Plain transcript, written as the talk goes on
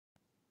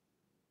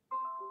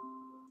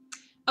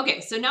Okay,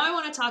 so now I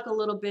want to talk a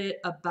little bit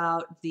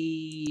about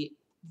the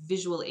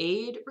visual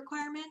aid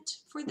requirement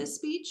for this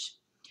speech.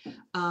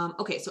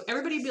 Okay, so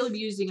everybody will be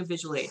using a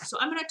visual aid. So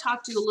I'm going to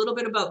talk to you a little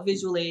bit about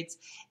visual aids,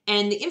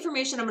 and the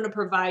information I'm going to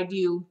provide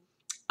you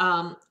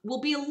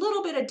will be a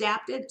little bit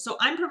adapted. So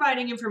I'm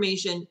providing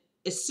information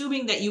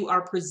assuming that you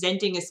are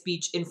presenting a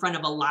speech in front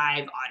of a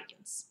live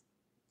audience.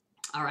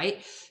 All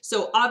right,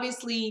 so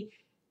obviously,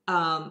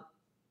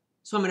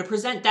 so I'm going to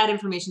present that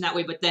information that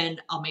way, but then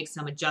I'll make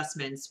some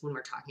adjustments when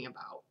we're talking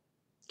about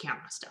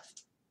camera stuff.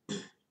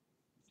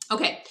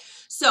 Okay,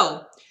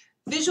 so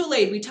visual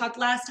aid, we talked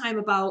last time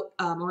about,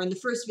 or in the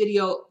first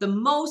video, the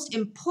most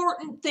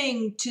important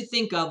thing to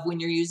think of when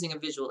you're using a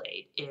visual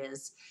aid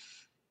is,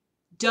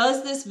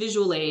 does this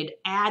visual aid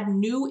add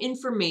new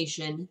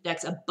information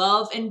that's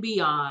above and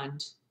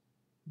beyond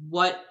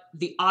what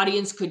the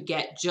audience could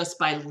get just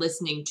by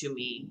listening to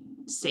me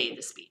say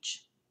the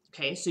speech?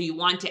 Okay, so you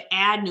want to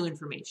add new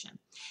information.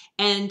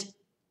 And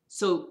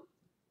so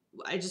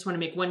I just want to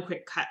make one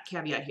quick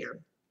caveat here.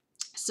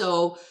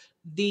 So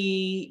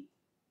the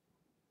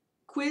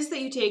quiz that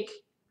you take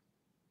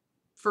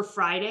for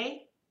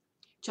Friday,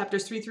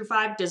 chapters 3 through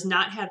 5, does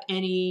not have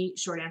any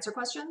short answer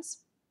questions.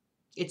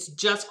 It's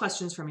just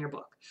questions from your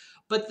book.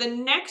 But the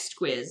next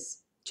quiz,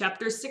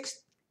 chapters 6,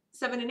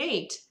 7, and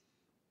 8,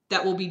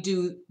 that will be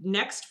due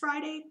next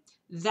Friday,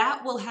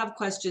 that will have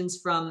questions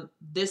from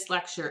this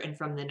lecture and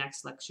from the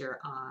next lecture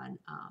on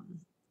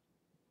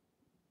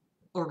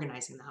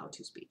organizing the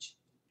how-to speech.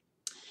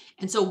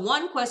 And so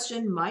one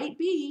question might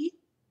be,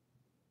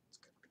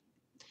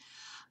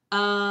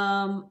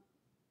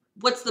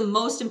 what's the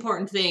most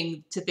important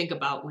thing to think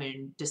about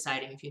when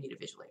deciding if you need a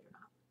visual aid or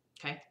not?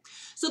 Okay,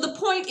 so the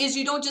point is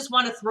you don't just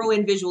want to throw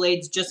in visual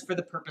aids just for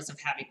the purpose of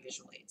having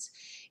visual aids.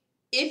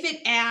 If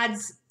it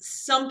adds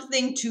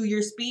something to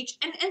your speech,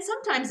 and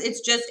sometimes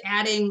it's just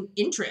adding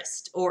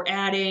interest or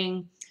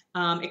adding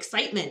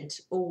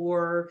excitement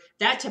or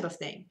that type of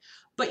thing,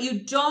 but you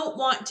don't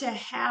want to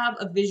have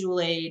a visual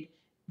aid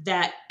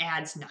that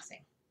adds nothing.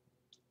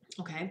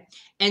 Okay,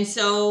 and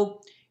so,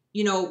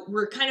 you know,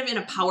 we're kind of in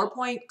a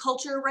PowerPoint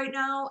culture right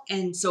now.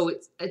 And so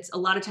it's a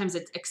lot of times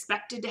it's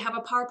expected to have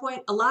a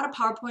PowerPoint. A lot of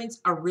PowerPoints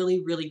are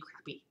really, really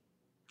crappy.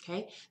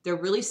 Okay. They're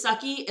really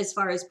sucky as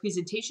far as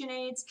presentation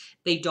aids.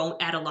 They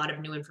don't add a lot of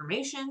new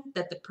information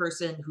that the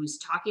person who's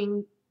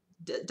talking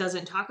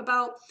doesn't talk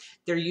about.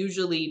 They're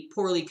usually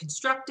poorly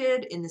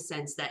constructed in the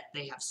sense that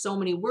they have so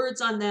many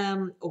words on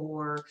them,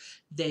 or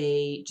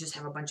they just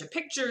have a bunch of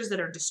pictures that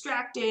are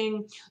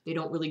distracting. They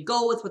don't really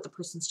go with what the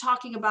person's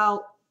talking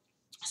about.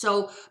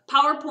 So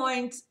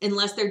PowerPoints,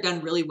 unless they're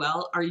done really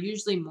well, are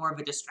usually more of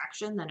a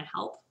distraction than a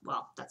help.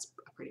 Well, that's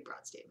a pretty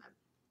broad statement.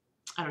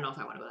 I don't know if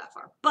I want to go that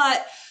far,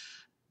 but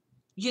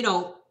you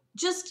know,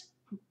 just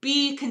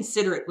be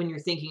considerate when you're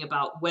thinking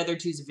about whether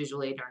to use a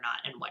visual aid or not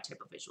and what type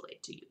of visual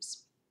aid to use.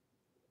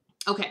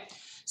 Okay,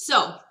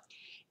 so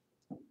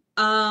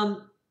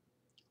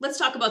let's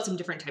talk about some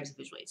different types of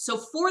visual aids. So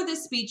for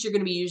this speech, you're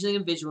going to be using a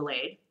visual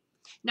aid.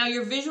 Now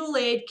your visual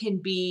aid can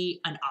be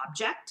an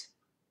object.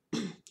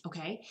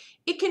 Okay,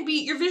 it can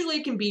be, your visual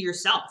aid can be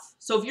yourself.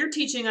 So if you're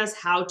teaching us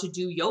how to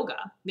do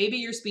yoga, maybe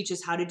your speech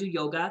is how to do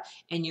yoga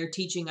and you're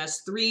teaching us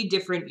 3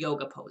 different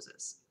yoga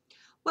poses.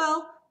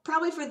 Well,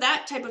 probably for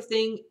that type of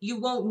thing, you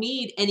won't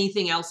need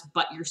anything else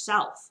but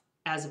yourself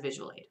as a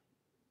visual aid.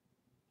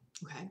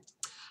 Okay.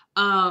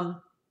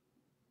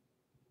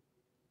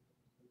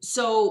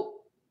 So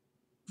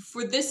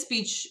for this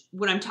speech,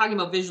 when I'm talking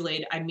about visual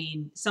aid, I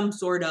mean some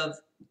sort of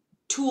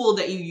tool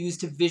that you use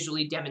to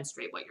visually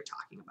demonstrate what you're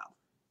talking about.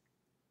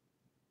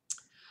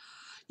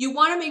 You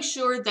want to make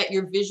sure that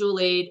your visual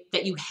aid,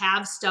 that you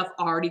have stuff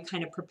already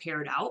kind of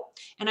prepared out.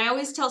 And I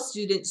always tell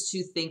students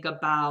to think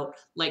about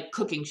like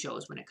cooking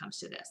shows when it comes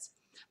to this.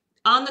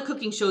 On the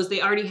cooking shows,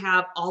 they already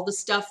have all the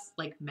stuff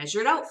like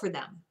measured out for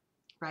them,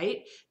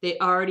 right? They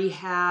already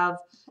have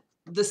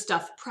the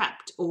stuff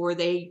prepped, or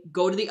they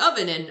go to the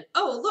oven and,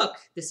 oh, look,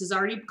 this is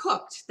already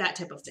cooked, that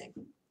type of thing.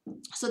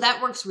 So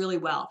that works really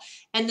well.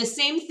 And the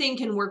same thing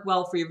can work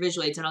well for your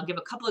visual aids. And I'll give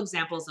a couple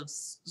examples of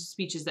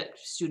speeches that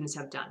students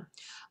have done.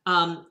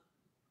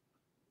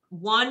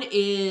 One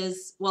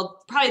is,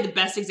 well, probably the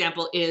best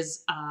example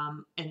is,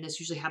 and this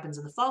usually happens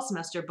in the fall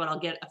semester, but I'll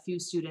get a few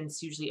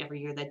students usually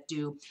every year that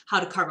do how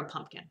to carve a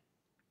pumpkin.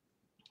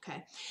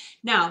 Okay.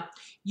 Now,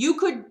 you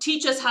could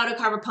teach us how to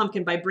carve a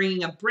pumpkin by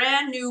bringing a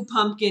brand new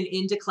pumpkin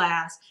into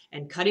class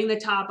and cutting the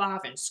top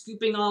off and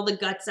scooping all the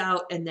guts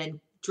out and then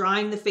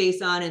drawing the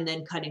face on and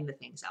then cutting the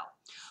things out.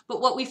 But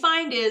what we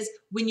find is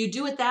when you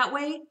do it that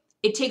way,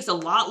 it takes a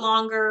lot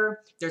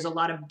longer. There's a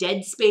lot of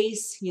dead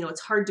space. You know,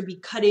 it's hard to be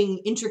cutting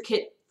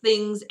intricate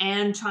things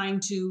and trying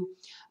to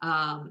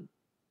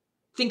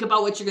think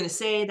about what you're going to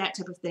say, that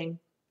type of thing.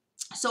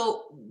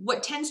 So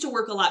what tends to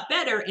work a lot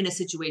better in a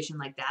situation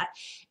like that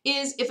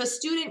is if a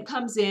student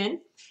comes in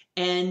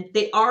and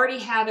they already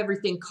have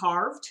everything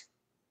carved,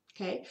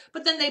 okay,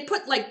 but then they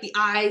put like the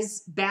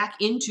eyes back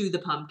into the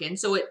pumpkin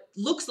so it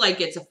looks like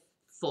it's a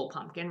full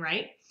pumpkin,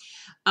 right?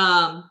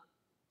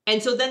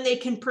 And so then they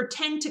can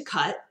pretend to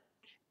cut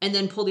and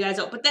then pull the eyes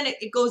out. But then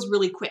it goes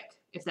really quick,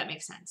 if that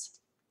makes sense.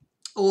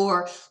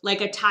 Or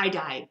like a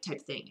tie-dye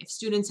type thing. If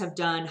students have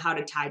done how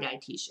to tie-dye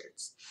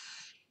t-shirts,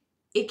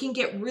 it can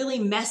get really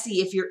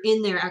messy if you're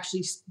in there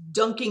actually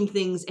dunking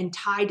things and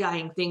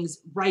tie-dyeing things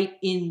right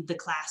in the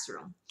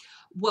classroom.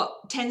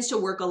 What tends to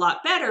work a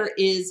lot better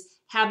is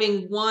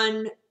having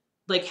one,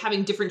 like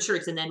having different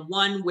shirts, and then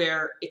one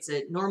where it's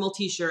a normal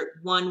t-shirt,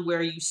 one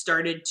where you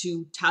started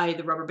to tie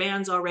the rubber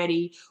bands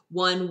already,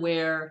 one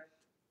where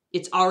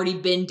it's already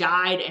been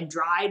dyed and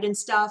dried and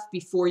stuff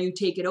before you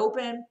take it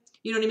open.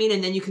 You know what I mean?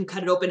 And then you can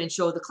cut it open and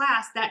show the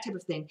class, that type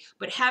of thing.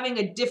 But having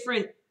a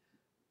different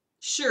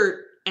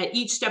shirt at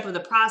each step of the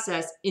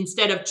process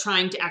instead of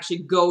trying to actually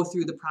go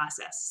through the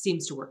process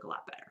seems to work a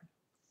lot better.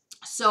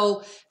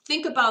 So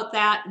think about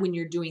that when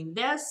you're doing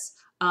this.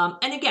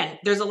 And again,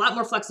 there's a lot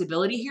more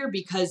flexibility here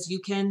because you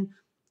can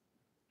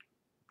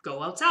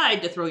go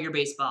outside to throw your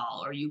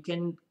baseball, or you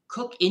can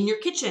cook in your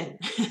kitchen,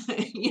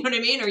 you know what I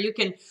mean? Or you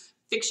can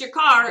fix your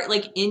car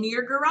like in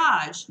your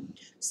garage.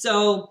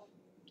 So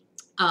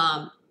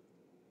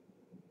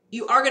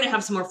you are going to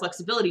have some more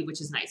flexibility,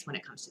 which is nice when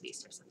it comes to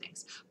these types of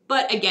things.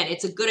 But again,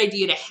 it's a good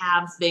idea to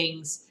have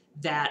things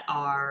that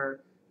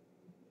are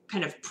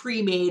kind of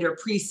pre-made or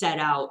pre-set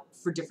out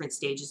for different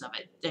stages of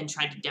it than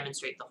trying to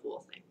demonstrate the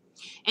whole thing.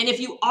 And if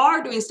you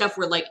are doing stuff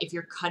where, like, if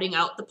you're cutting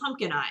out the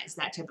pumpkin eyes,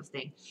 that type of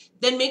thing,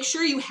 then make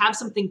sure you have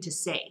something to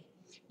say.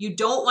 You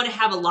don't want to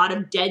have a lot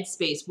of dead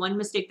space. One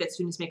mistake that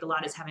students make a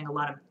lot is having a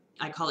lot of,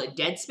 I call it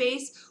dead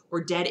space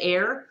or dead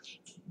air,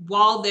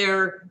 while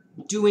they're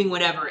doing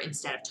whatever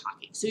instead of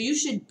talking. So you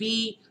should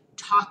be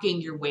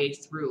talking your way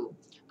through.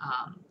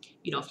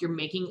 You know, if you're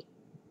making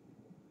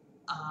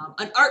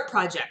an art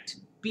project,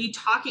 be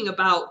talking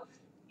about,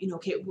 you know,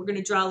 okay, we're going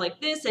to draw like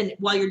this. And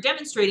while you're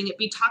demonstrating it,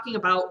 be talking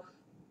about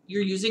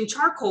you're using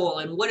charcoal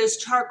and what is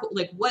charcoal,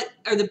 like what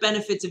are the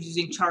benefits of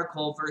using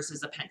charcoal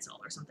versus a pencil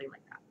or something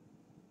like that.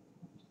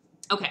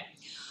 Okay.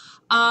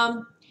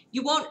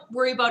 You won't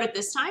worry about it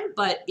this time,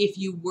 but if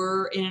you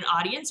were in an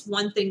audience,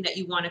 one thing that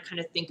you want to kind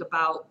of think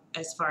about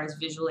as far as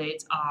visual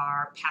aids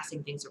are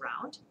passing things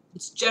around.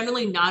 It's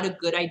generally not a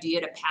good idea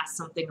to pass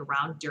something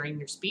around during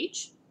your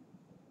speech.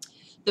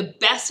 The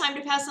best time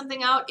to pass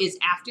something out is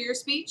after your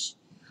speech.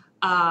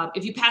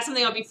 If you pass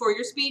something out before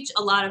your speech,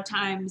 a lot of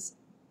times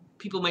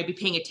people might be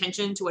paying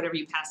attention to whatever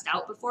you passed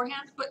out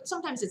beforehand, but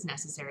sometimes it's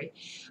necessary.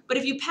 But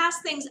if you pass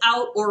things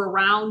out or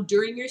around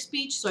during your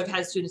speech, so I've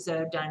had students that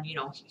have done, you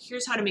know,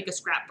 here's how to make a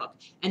scrapbook,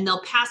 and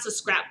they'll pass a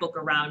scrapbook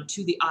around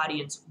to the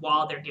audience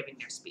while they're giving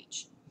their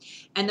speech.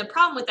 And the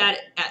problem with that,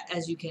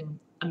 as you can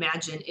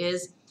imagine,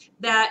 is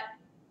that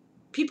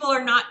people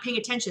are not paying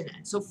attention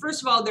then. So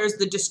first of all, there's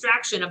the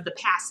distraction of the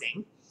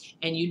passing.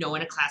 And you know,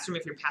 in a classroom,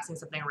 if you're passing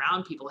something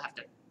around, people have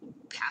to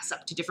pass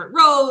up to different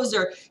rows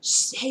or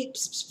hey,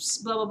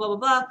 blah, blah, blah, blah,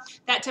 blah,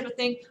 that type of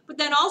thing. But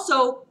then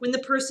also when the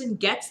person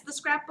gets the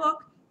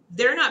scrapbook,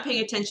 they're not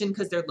paying attention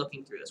because they're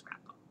looking through the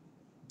scrapbook.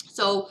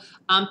 So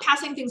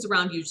passing things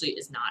around usually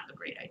is not a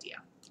great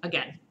idea.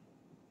 Again,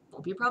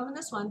 won't be a problem in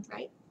this one,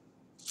 right?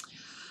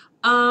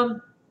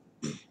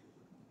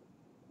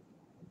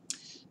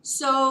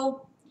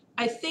 So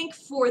I think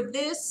for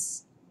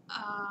this,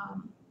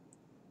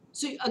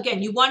 so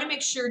again, you want to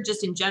make sure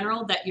just in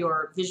general that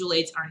your visual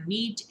aids are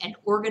neat and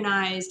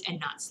organized and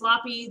not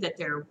sloppy, that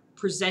they're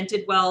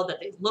presented well,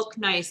 that they look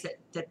nice,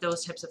 that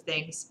those types of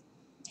things.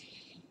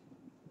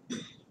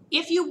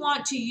 If you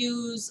want to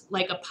use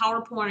like a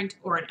PowerPoint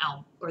or an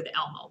the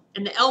Elmo,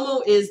 and the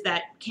Elmo is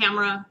that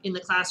camera in the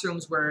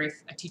classrooms where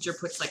if a teacher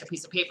puts like a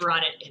piece of paper on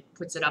it, it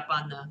puts it up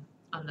on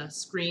the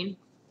screen.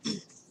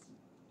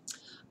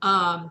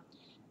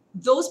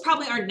 Those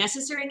probably aren't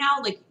necessary now.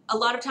 Like a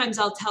lot of times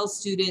I'll tell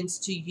students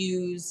to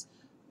use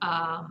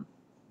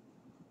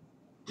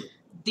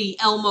the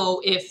Elmo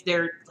if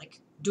they're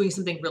like doing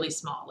something really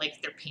small, like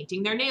they're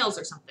painting their nails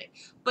or something.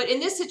 But in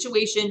this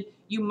situation,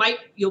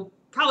 you'll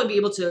probably be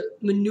able to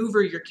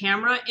maneuver your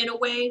camera in a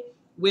way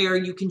where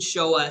you can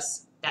show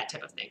us that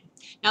type of thing.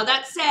 Now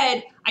that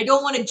said, I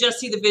don't want to just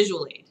see the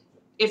visual aid.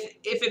 If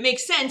it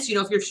makes sense, you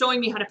know, if you're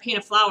showing me how to paint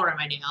a flower on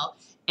my nail,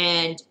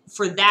 and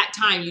for that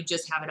time, you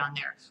just have it on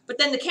there. But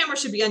then the camera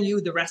should be on you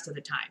the rest of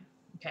the time,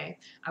 okay?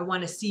 I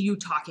want to see you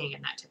talking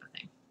and that type of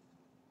thing.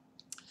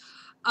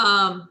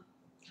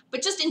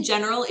 But just in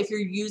general, if you're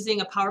using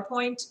a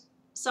PowerPoint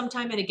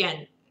sometime, and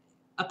again,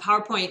 a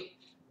PowerPoint,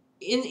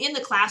 in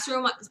the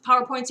classroom,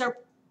 PowerPoints are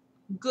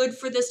good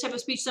for this type of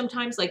speech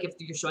sometimes, like if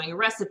you're showing a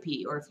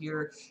recipe or if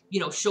you're, you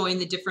know, showing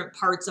the different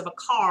parts of a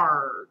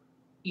car,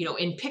 you know,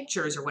 in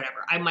pictures or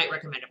whatever, I might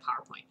recommend a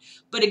PowerPoint.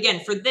 But again,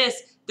 for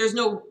this, there's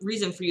no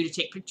reason for you to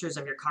take pictures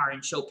of your car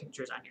and show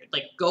pictures on your,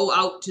 like go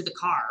out to the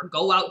car, or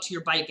go out to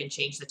your bike and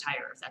change the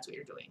tire if that's what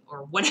you're doing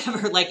or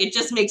whatever. Like it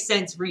just makes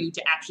sense for you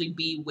to actually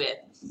be with,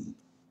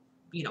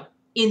 you know,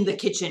 in the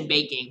kitchen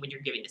baking when you're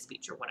giving the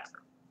speech or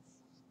whatever.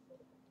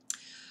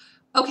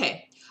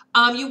 Okay,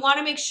 you want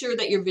to make sure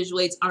that your visual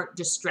aids aren't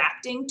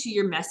distracting to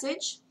your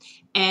message,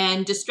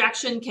 and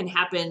distraction can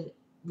happen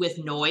with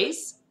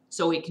noise.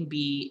 So it can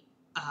be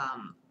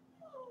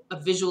a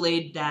visual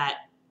aid that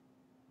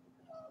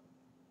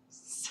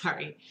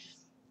Sorry.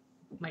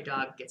 My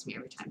dog gets me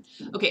every time.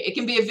 Okay, it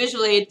can be a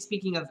visual aid,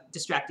 speaking of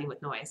distracting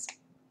with noise,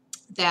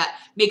 that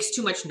makes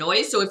too much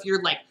noise. So if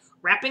you're like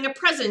wrapping a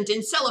present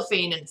in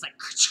cellophane and it's like,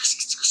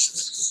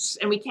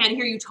 and we can't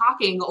hear you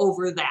talking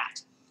over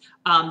that,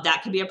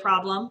 that could be a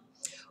problem.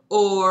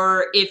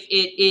 Or if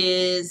it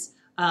is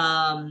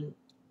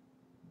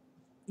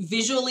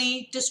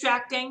visually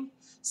distracting,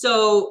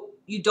 so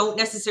you don't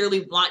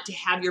necessarily want to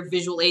have your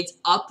visual aids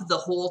up the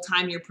whole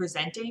time you're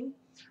presenting.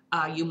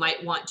 You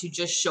might want to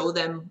just show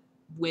them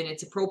when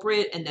it's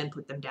appropriate and then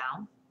put them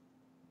down.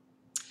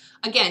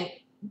 Again,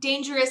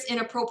 dangerous,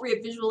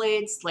 inappropriate visual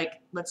aids,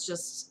 like let's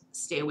just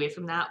stay away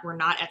from that. We're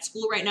not at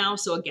school right now.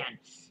 So again,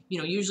 you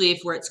know, usually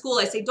if we're at school,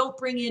 I say don't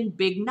bring in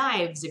big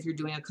knives if you're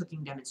doing a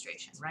cooking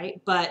demonstration,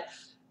 right? But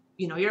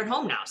you know, you're at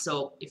home now.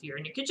 So if you're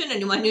in your kitchen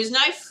and you want to use a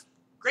knife,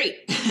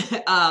 great.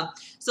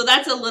 So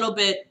that's a little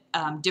bit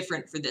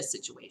different for this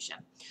situation.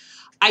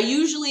 I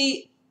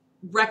usually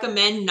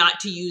recommend not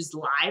to use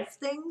live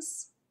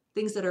things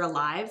that are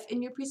alive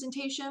in your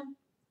presentation.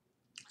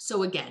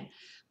 So again,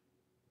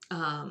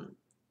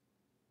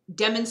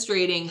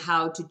 demonstrating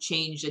how to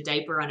change a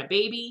diaper on a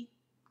baby,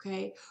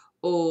 okay,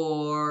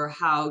 or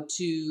how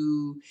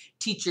to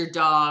teach your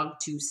dog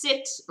to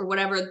sit or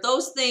whatever,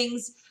 those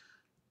things.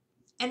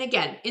 And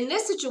again, in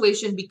this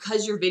situation,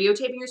 because you're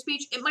videotaping your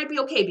speech, it might be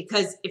okay,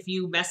 because if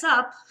you mess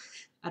up,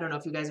 I don't know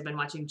if you guys have been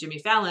watching Jimmy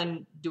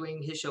Fallon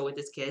doing his show with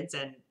his kids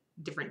and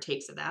different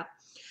takes of that.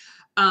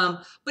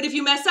 But if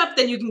you mess up,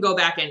 then you can go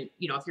back and,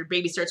 you know, if your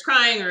baby starts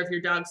crying or if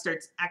your dog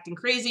starts acting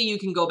crazy, you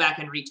can go back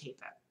and retape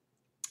it.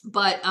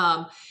 But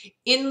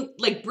in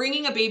like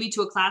bringing a baby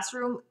to a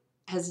classroom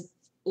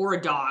or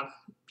a dog,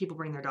 people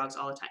bring their dogs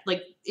all the time.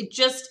 Like it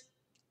just,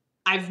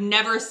 I've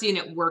never seen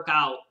it work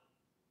out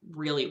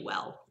really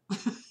well.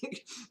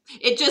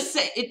 It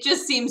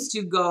just seems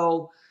to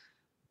go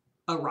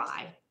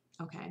awry.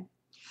 Okay.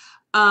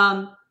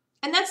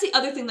 And that's the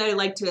other thing that I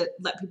like to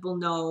let people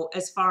know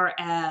as far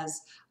as,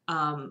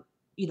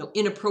 you know,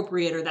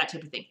 inappropriate or that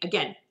type of thing.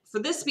 Again, for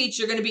this speech,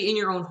 you're going to be in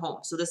your own home,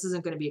 so this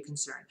isn't going to be a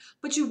concern.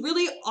 But you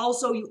really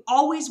also, you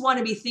always want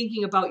to be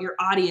thinking about your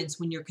audience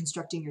when you're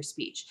constructing your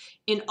speech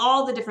in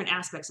all the different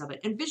aspects of it.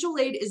 And visual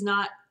aid is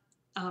not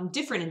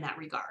different in that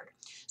regard.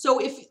 So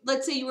if,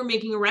 let's say you were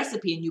making a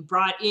recipe and you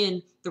brought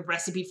in the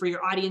recipe for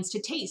your audience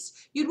to taste,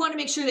 you'd want to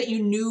make sure that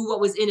you knew what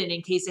was in it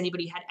in case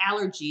anybody had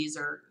allergies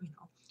or, you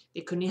know,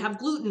 they couldn't have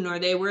gluten or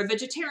they were a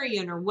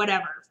vegetarian or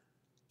whatever.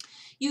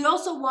 You'd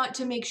also want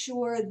to make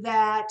sure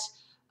that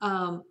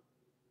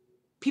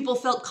people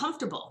felt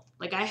comfortable.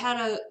 Like I had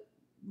a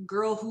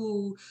girl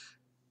who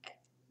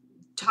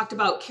talked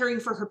about caring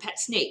for her pet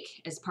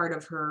snake as part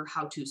of her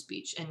how-to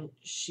speech, and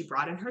she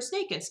brought in her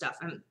snake and stuff.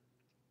 And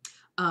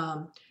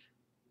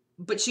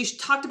but she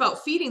talked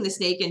about feeding the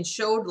snake and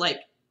showed like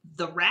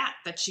the rat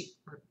that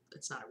or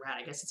it's not a rat,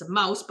 I guess it's a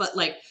mouse, but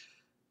like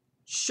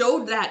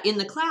showed that in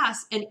the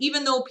class. And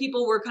even though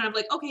people were kind of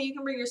like, okay, you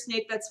can bring your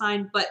snake, that's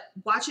fine. But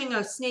watching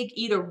a snake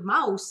eat a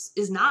mouse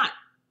is not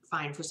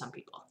fine for some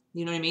people.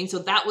 You know what I mean? So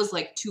that was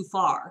like too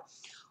far.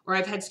 Or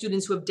I've had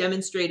students who have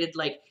demonstrated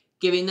like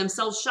giving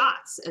themselves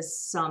shots as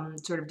some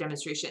sort of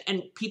demonstration,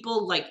 and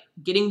people like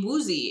getting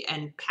woozy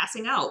and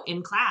passing out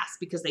in class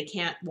because they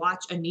can't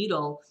watch a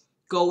needle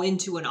go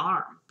into an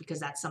arm, because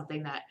that's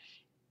something that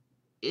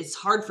is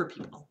hard for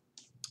people.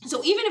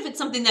 So even if it's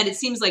something that it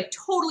seems like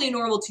totally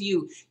normal to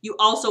you, you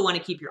also want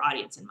to keep your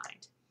audience in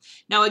mind.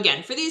 Now,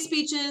 again, for these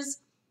speeches,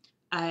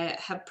 I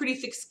have pretty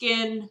thick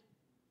skin.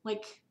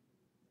 Like,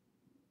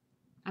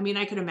 I mean,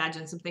 I could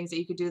imagine some things that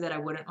you could do that I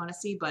wouldn't want to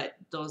see, but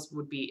those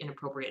would be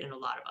inappropriate in a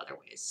lot of other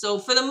ways. So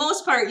for the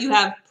most part, you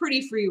have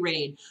pretty free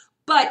reign.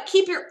 But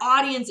keep your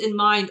audience in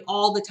mind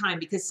all the time,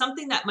 because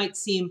something that might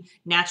seem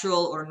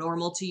natural or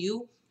normal to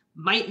you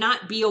might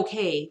not be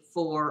okay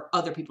for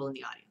other people in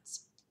the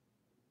audience.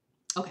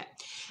 Okay.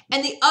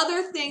 And the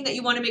other thing that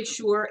you want to make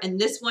sure, and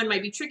this one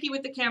might be tricky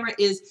with the camera,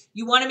 is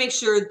you want to make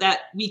sure that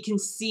we can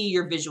see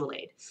your visual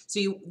aid.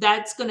 So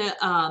that's going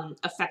to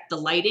affect the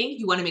lighting.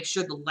 You want to make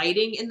sure the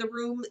lighting in the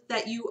room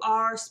that you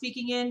are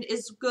speaking in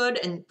is good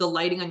and the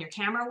lighting on your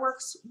camera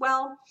works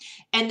well.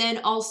 And then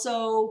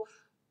also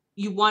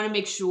you want to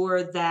make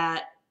sure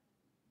that,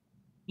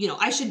 you know,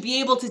 I should be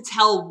able to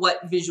tell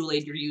what visual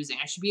aid you're using.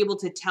 I should be able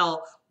to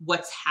tell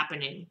what's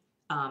happening.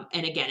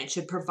 And again, it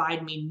should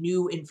provide me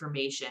new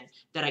information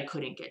that I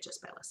couldn't get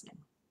just by listening.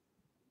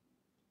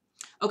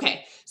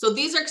 Okay, so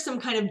these are some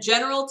kind of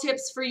general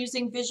tips for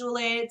using visual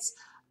aids.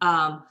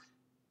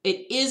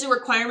 It is a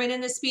requirement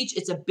in this speech.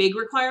 It's a big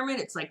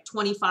requirement. It's like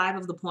 25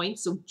 of the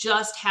points. So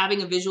just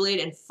having a visual aid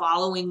and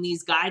following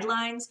these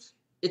guidelines,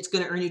 it's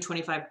going to earn you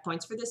 25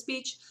 points for this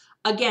speech.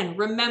 Again,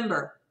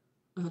 remember,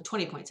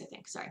 20 points, I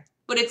think, sorry.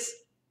 But it's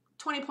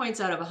 20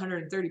 points out of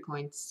 130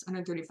 points,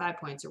 135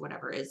 points or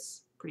whatever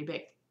is pretty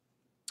big.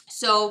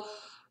 So,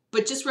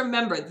 but just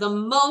remember, the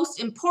most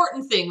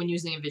important thing when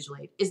using a visual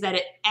aid is that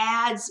it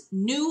adds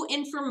new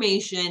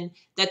information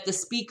that the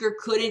speaker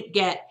couldn't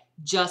get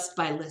just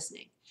by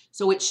listening.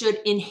 So it should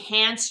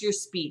enhance your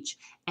speech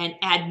and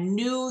add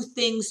new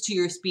things to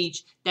your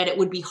speech that it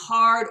would be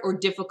hard or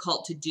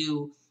difficult to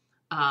do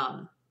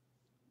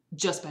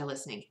just by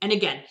listening. And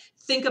again,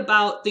 think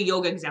about the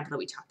yoga example that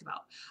we talked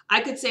about.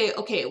 I could say,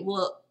 okay,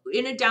 well,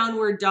 in a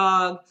downward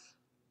dog,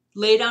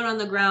 lay down on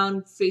the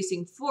ground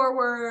facing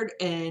forward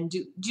and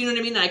do you know what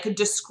I mean? I could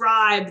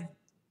describe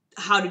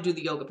how to do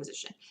the yoga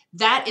position.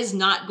 That is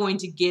not going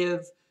to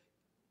give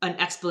an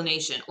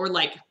explanation. Or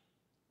like,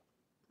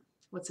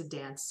 what's a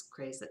dance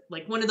craze that,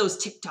 like one of those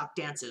TikTok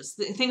dances.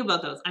 Think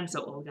about those. I'm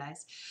so old,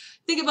 guys.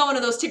 Think about one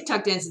of those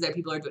TikTok dances that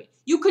people are doing.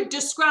 You could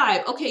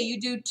describe, okay, you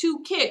do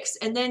 2 kicks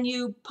and then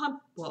you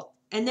pump,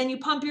 and then you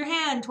pump your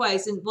hand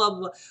twice and blah, blah,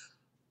 blah.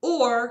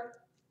 Or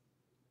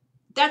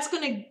that's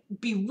going to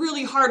be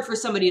really hard for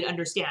somebody to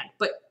understand.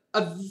 But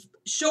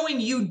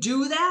showing you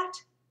do that,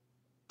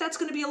 that's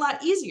going to be a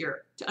lot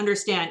easier to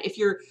understand if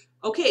you're,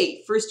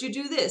 okay, first you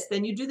do this,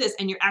 then you do this,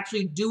 and you're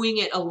actually doing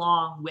it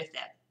along with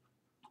it.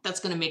 That's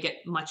going to make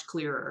it much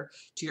clearer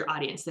to your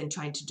audience than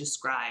trying to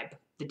describe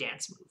the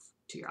dance move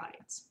to your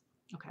audience.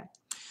 Okay.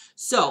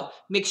 So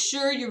make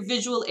sure your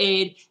visual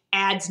aid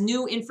adds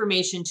new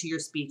information to your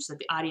speech that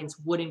the audience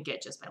wouldn't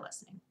get just by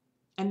listening.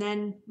 And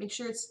then make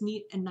sure it's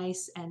neat and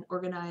nice and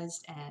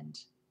organized and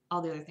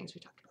all the other things we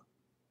talked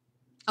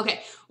about.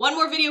 Okay, one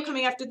more video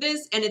coming after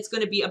this, and it's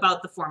going to be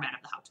about the format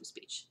of the how-to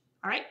speech.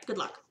 All right, good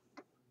luck.